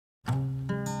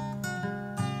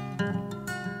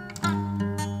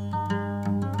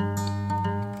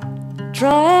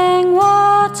drawing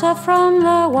water from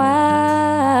the well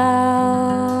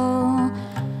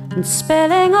and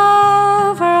spilling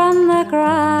over on the grass.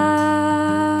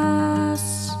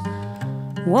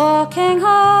 Walking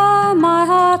home, my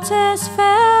heart is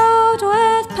filled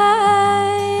with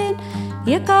pain.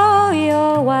 You go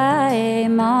your way,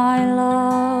 my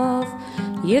love.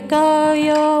 You go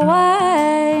your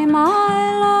way,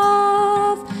 my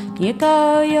love. You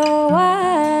go your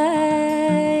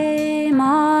way,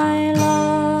 my love.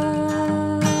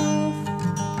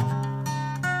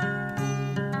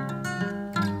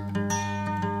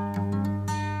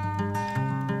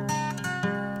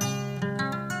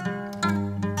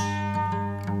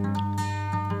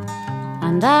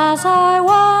 And as I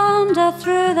wander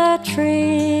through the trees,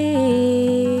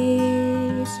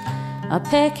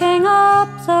 picking up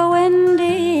the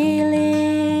windy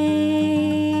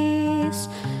leaves,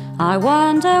 I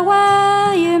wonder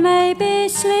where you may be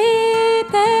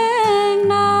sleeping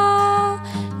now.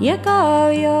 You go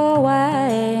your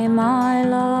way, my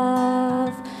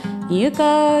love. You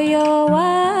go your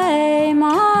way,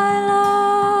 my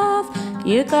love.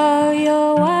 You go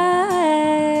your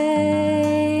way,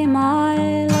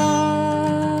 my love.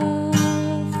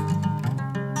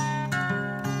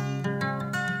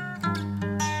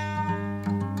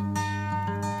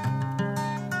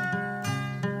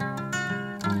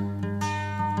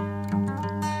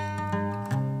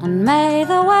 And may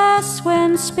the west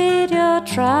wind speed your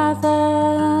travels,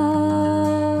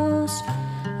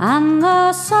 and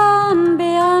the sun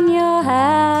be on your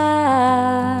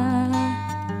hair,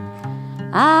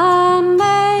 and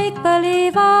make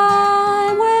believe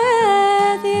I'm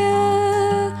with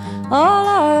you all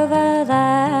over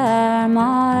there,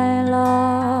 my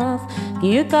love.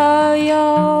 You go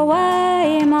your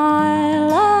way, my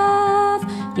love.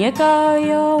 You go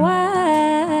your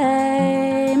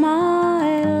way,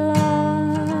 my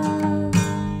love.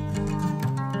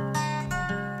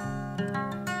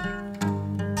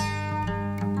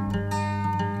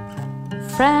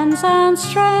 Friends and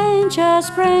strangers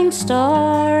bring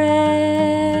stories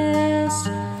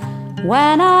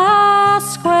when I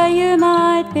ask where you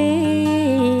might be.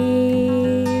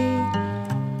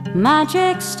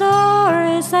 Magic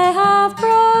stories they have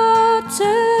brought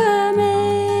to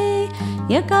me.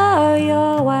 You go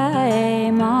your way,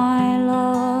 my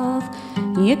love.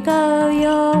 You go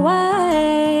your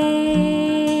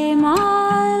way,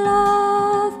 my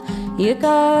love. You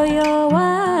go your way.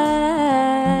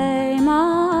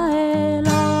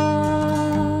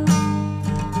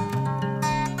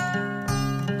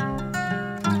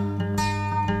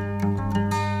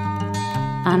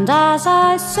 And as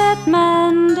I sit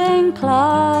mending clothes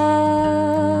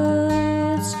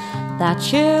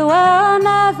that you will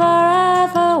never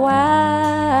ever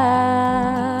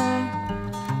wear,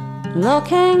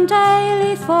 looking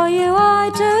daily for you I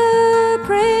do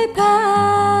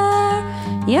prepare.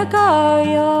 You go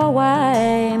your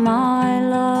way, my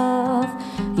love.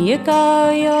 You go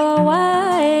your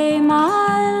way,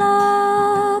 my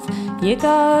love. You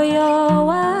go your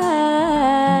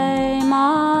way,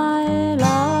 my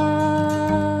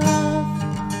love.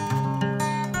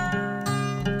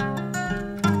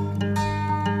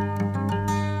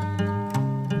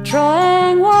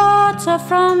 Drawing water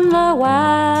from the well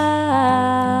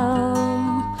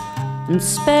and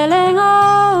spilling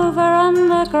over on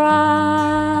the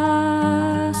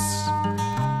grass.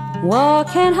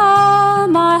 Walking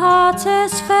home, my heart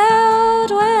is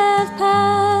filled with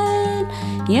pain.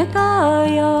 You go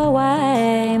your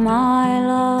way, my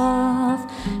love.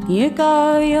 You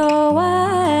go your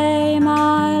way,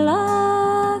 my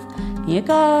love. You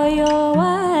go your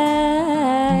way.